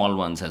 and then small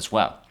ones as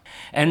well.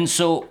 And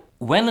so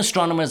when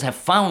astronomers have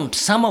found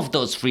some of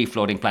those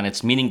free-floating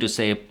planets, meaning to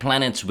say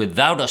planets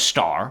without a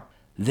star,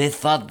 they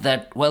thought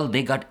that, well,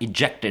 they got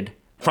ejected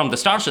from the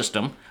star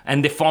system,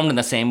 and they formed in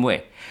the same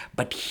way.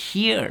 But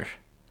here,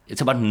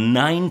 it's about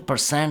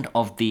 9%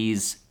 of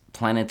these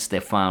planets they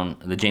found,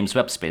 the James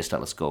Webb Space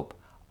Telescope,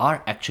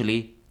 are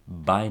actually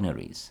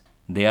binaries.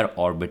 They are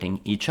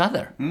orbiting each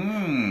other.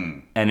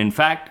 And in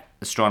fact,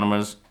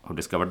 astronomers who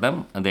discovered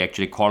them, they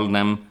actually called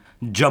them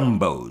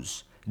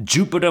jumbos,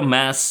 Jupiter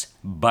mass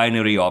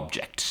binary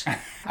objects.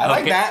 I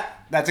like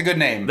that. That's a good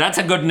name. That's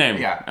a good name.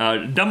 Yeah.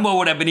 Dumbo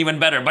would have been even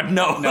better, but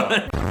no.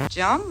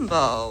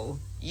 Jumbo?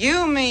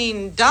 You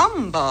mean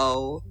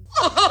Dumbo?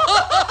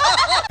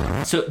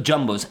 So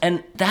jumbos,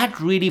 and that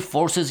really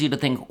forces you to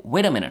think,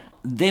 wait a minute,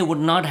 they would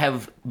not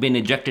have been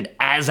ejected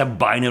as a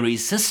binary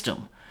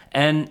system.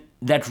 And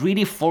that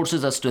really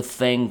forces us to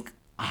think,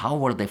 how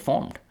were they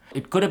formed?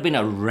 It could have been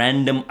a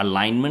random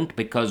alignment,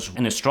 because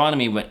in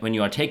astronomy, when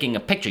you are taking a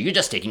picture, you're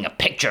just taking a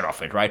picture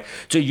of it, right?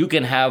 So you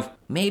can have,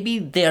 maybe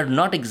they're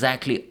not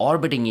exactly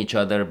orbiting each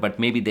other, but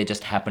maybe they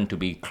just happen to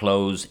be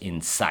close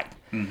in sight.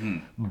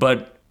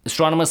 But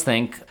astronomers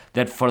think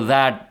that for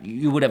that,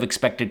 you would have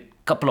expected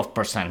a couple of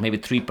percent, maybe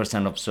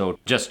 3% or so,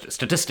 just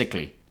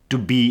statistically, to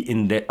be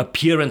in the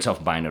appearance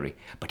of binary.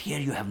 But here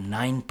you have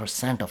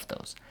 9% of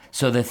those.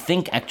 So they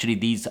think actually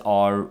these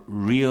are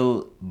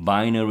real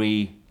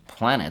binary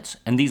planets,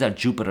 and these are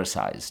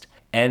Jupiter-sized.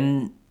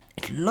 And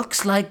it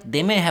looks like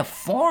they may have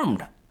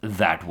formed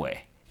that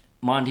way.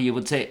 Monty, you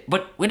would say,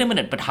 but wait a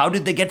minute, but how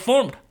did they get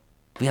formed?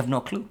 We have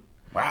no clue.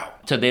 Wow.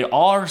 So there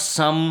are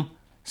some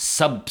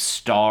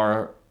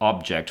substar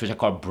objects, which are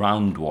called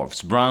brown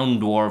dwarfs. Brown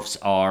dwarfs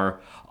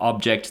are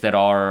objects that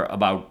are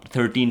about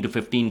 13 to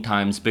 15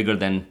 times bigger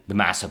than the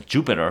mass of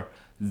Jupiter.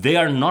 They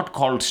are not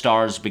called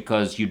stars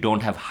because you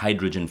don't have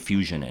hydrogen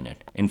fusion in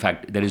it. In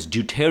fact, there is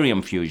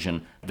deuterium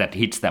fusion that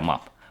heats them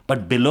up.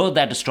 But below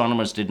that,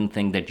 astronomers didn't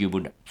think that you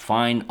would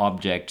find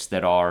objects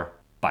that are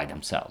by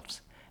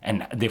themselves.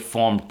 And they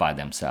formed by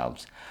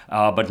themselves.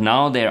 But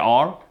now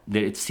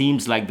it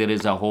seems like there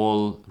is a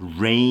whole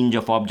range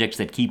of objects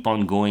that keep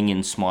on going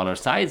in smaller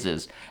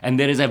sizes. And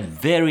there is a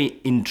very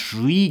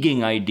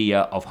intriguing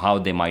idea of how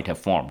they might have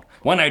formed.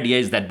 One idea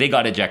is that they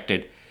got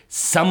ejected.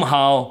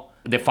 Somehow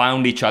they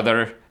found each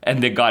other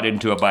and they got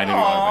into a binary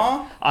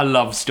orbit. A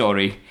love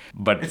story.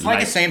 But it's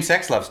like a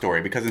same-sex love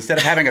story, because instead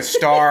of having a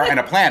star and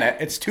a planet,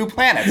 it's two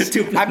planets.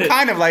 I'm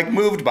kind of like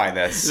moved by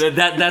this.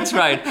 That's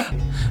right.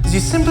 You're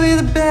simply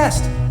the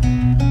best.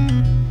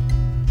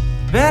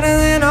 Better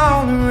than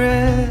all the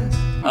rest.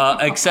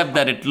 Except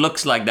that it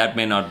looks like that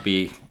may not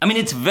be. I mean,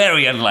 it's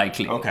very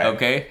unlikely.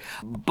 Okay.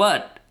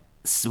 But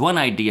one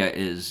idea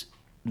is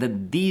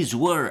that these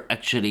were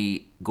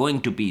actually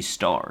going to be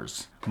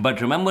stars.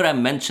 But remember I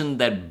mentioned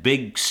that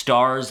big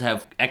stars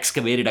have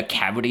excavated a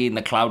cavity in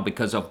the cloud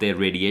because of their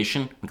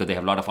radiation, because they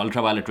have a lot of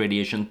ultraviolet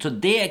radiation. So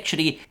they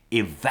actually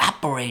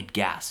evaporate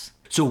gas.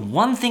 So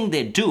one thing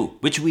they do,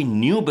 which we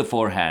knew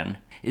beforehand,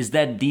 is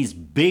that these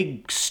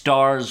big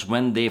stars,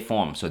 when they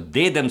form, so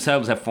they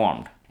themselves have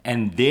formed,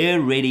 and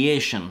their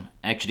radiation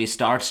actually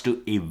starts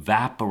to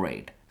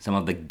evaporate some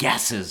of the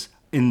gases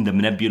in the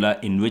nebula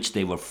in which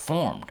they were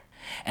formed.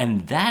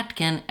 And that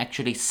can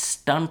actually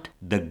stunt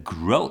the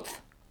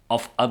growth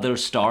of other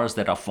stars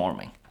that are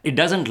forming. It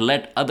doesn't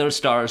let other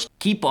stars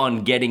keep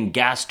on getting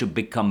gas to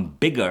become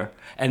bigger,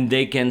 and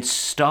they can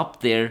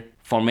stop their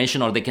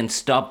formation, or they can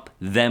stop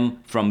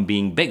them from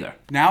being bigger.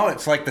 Now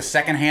it's like the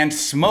secondhand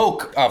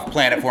smoke of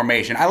planet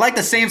formation. I like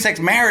the same-sex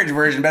marriage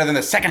version better than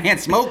the secondhand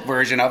smoke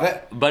version of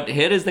it. But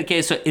here is the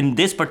case. So in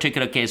this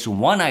particular case,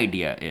 one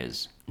idea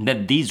is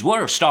that these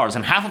were stars,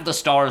 and half of the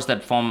stars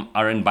that form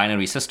are in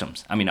binary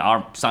systems. I mean,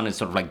 our sun is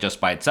sort of like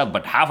just by itself,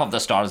 but half of the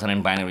stars are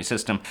in binary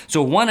system.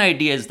 So one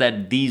idea is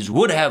that these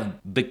would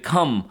have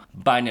become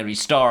binary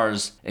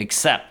stars,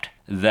 except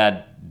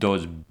that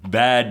those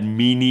bad,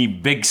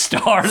 meanie, big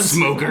stars,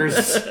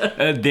 smokers,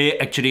 they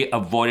actually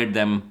avoided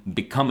them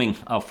becoming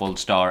a full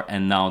star,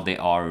 and now they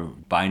are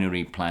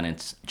binary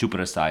planets,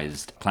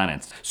 Jupiter-sized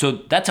planets. So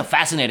that's a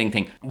fascinating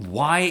thing.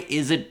 Why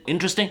is it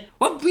interesting?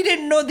 Well, we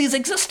didn't know these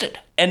existed.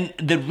 And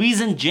the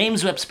reason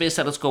James Webb Space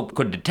Telescope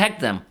could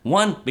detect them,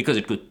 one, because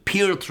it could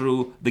peer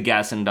through the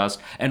gas and dust,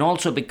 and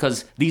also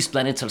because these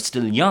planets are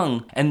still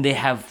young and they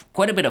have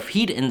quite a bit of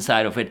heat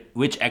inside of it,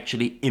 which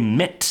actually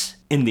emits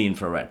in the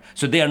infrared.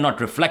 So they are not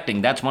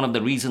reflecting. That's one of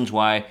the reasons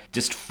why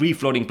just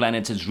free-floating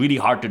planets is really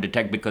hard to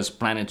detect, because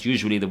planets,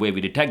 usually the way we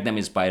detect them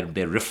is by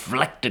their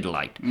reflected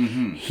light.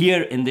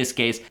 Here, in this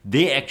case,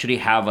 they actually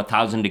have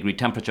 1,000-degree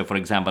temperature, for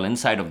example,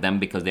 inside of them,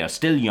 because they are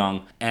still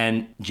young,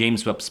 and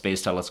James Webb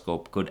Space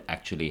Telescope could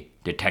actually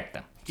detect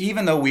them.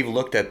 Even though we've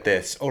looked at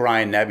this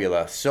Orion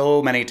Nebula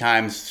so many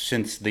times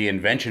since the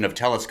invention of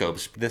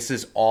telescopes, this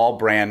is all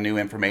brand new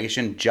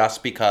information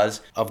just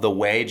because of the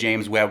way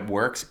James Webb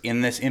works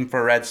in this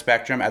infrared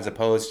spectrum, as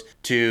opposed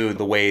to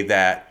the way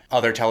that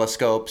other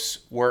telescopes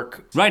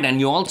work. Right, and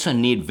you also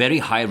need very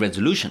high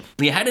resolution.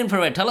 We had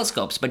infrared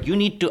telescopes, but you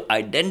need to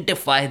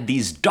identify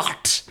these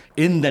dots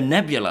in the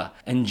nebula,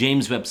 and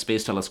James Webb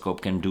Space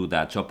Telescope can do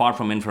that. So apart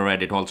from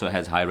infrared, it also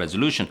has high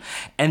resolution.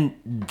 And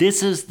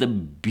this is the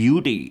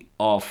beauty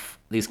of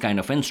these kind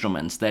of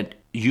instruments, that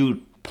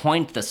you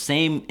point the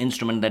same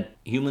instrument that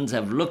humans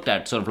have looked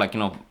at sort of like,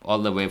 all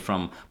the way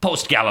from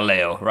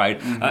post-Galileo,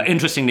 right?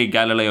 Interestingly,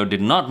 Galileo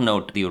did not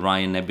note the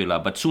Orion Nebula,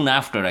 but soon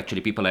after,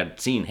 actually, people had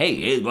seen,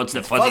 hey, what's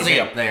the fuzzy thing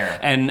up there?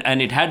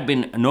 And it had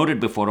been noted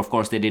before. Of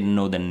course, they didn't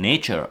know the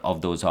nature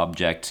of those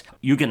objects.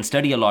 You can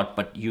study a lot,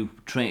 but you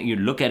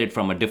look at it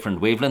from a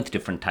different wavelength,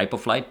 different type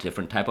of light,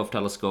 different type of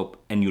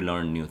telescope, and you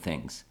learn new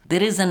things.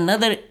 There is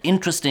another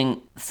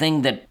interesting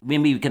thing that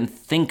maybe we can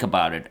think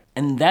about it,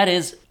 and that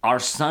is our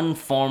sun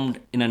formed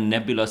in a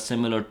nebula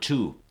similar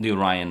to the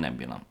Orion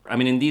Nebula. I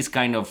mean, in these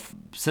kind of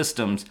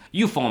systems,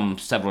 you form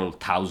several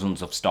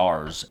thousands of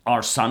stars.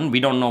 Our sun, we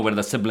don't know where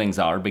the siblings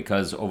are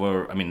because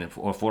over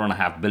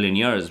 4.5 billion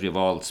years, we've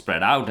all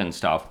spread out and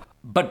stuff.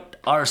 But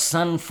our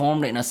sun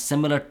formed in a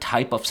similar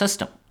type of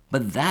system.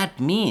 But that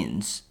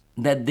means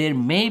that there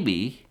may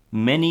be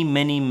many,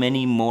 many,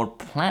 many more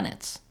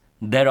planets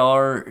that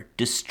are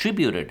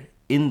distributed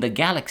in the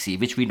galaxy,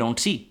 which we don't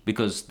see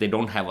because they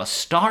don't have a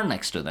star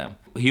next to them.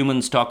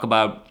 Humans talk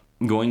about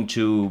going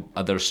to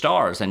other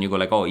stars, and you go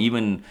like,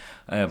 even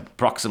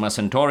Proxima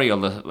Centauri,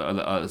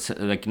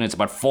 it's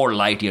about 4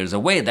 light years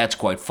away. That's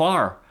quite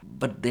far.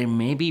 But there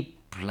may be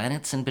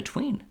planets in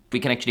between. We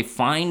can actually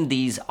find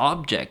these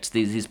objects,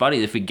 these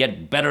bodies. If we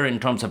get better in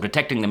terms of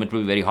detecting them, it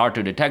will be very hard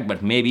to detect,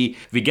 but maybe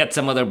if we get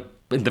some other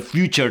in the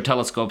future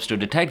telescopes to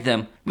detect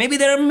them, maybe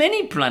there are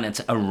many planets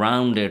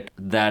around it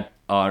that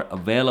are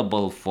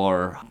available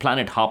for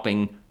planet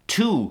hopping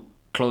too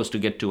close to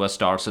get to a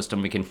star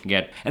system we can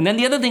get. And then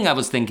the other thing I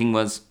was thinking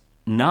was,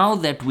 now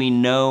that we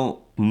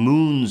know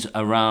moons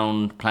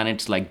around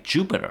planets like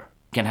Jupiter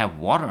can have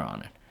water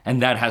on it,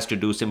 and that has to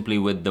do simply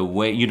with the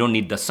way you don't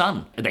need the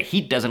sun. The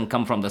heat doesn't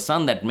come from the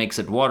sun that makes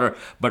it water,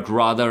 but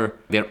rather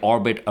their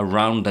orbit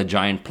around the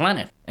giant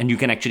planet. And you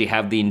can actually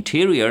have the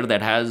interior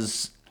that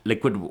has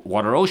liquid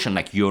water ocean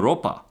like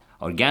Europa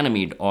or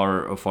Ganymede,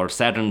 or for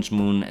Saturn's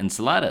moon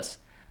Enceladus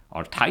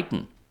or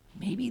Titan.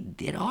 Maybe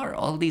there are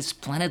all these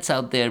planets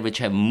out there which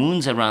have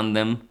moons around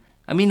them.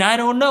 I mean, I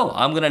don't know.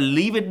 I'm going to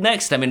leave it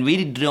next. I mean,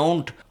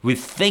 we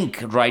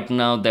think right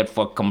now that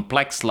for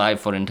complex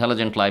life, for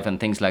intelligent life and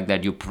things like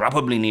that, you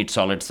probably need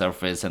solid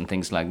surface and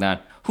things like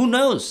that. Who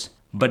knows?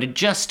 But it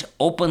just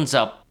opens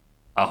up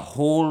a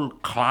whole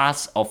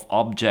class of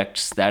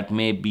objects that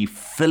may be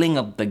filling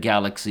up the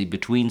galaxy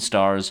between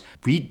stars.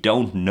 We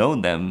don't know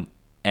them,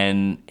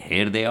 and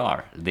here they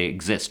are. They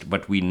exist.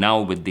 But we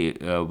now, with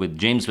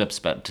James Webb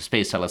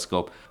Space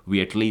Telescope,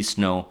 we at least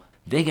know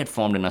they get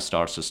formed in a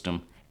star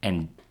system,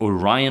 and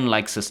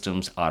Orion-like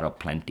systems are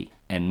aplenty.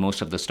 And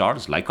most of the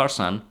stars, like our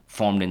sun,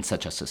 formed in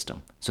such a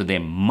system. So there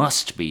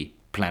must be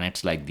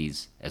planets like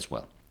these as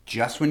well.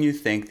 Just when you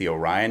think the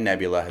Orion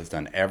Nebula has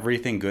done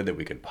everything good that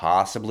we could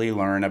possibly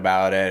learn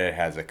about it, it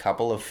has a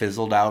couple of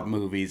fizzled out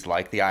movies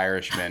like The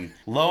Irishman.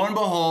 Lo and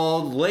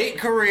behold, late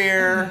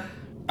career,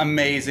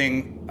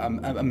 amazing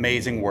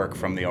work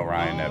from the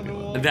Orion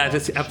Nebula. That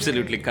is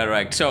absolutely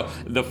correct. So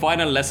the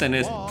final lesson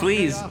is,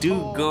 please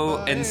do go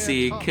and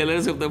see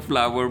Killers of the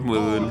Flower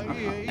Moon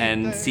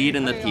and see it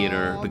in the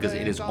theater, because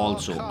it is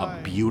also a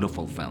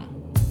beautiful film.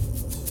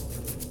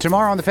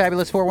 Tomorrow on the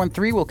Fabulous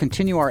 413, we'll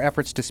continue our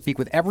efforts to speak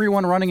with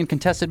everyone running in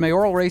contested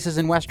mayoral races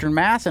in Western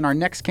Mass, and our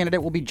next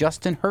candidate will be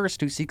Justin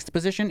Hurst, who seeks the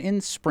position in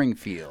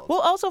Springfield. We'll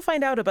also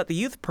find out about the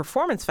Youth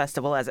Performance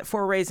Festival as it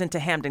forays into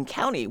Hampden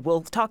County.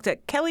 We'll talk to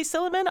Kelly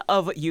Silliman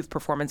of Youth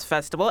Performance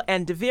Festival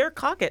and Devere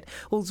Cockett,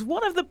 who's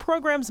one of the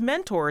program's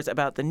mentors,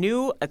 about the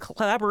new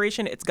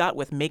collaboration it's got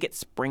with Make It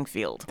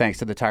Springfield. Thanks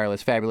to the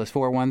tireless Fabulous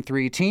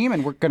 413 team,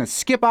 and we're going to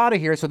skip out of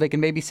here so they can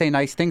maybe say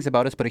nice things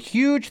about us, but a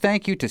huge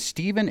thank you to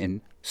Stephen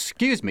and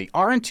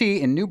R&T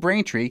in New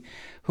Braintree,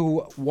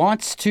 who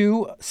wants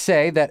to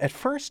say that at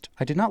first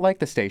I did not like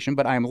the station,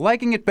 but I am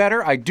liking it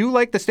better. I do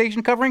like the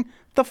station covering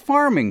the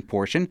farming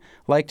portion.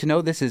 Like to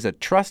know this is a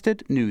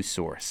trusted news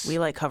source. We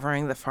like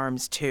covering the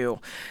farms too.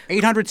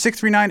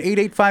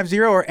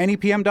 800-639-8850 or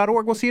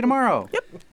nepm.org. We'll see you tomorrow. Yep.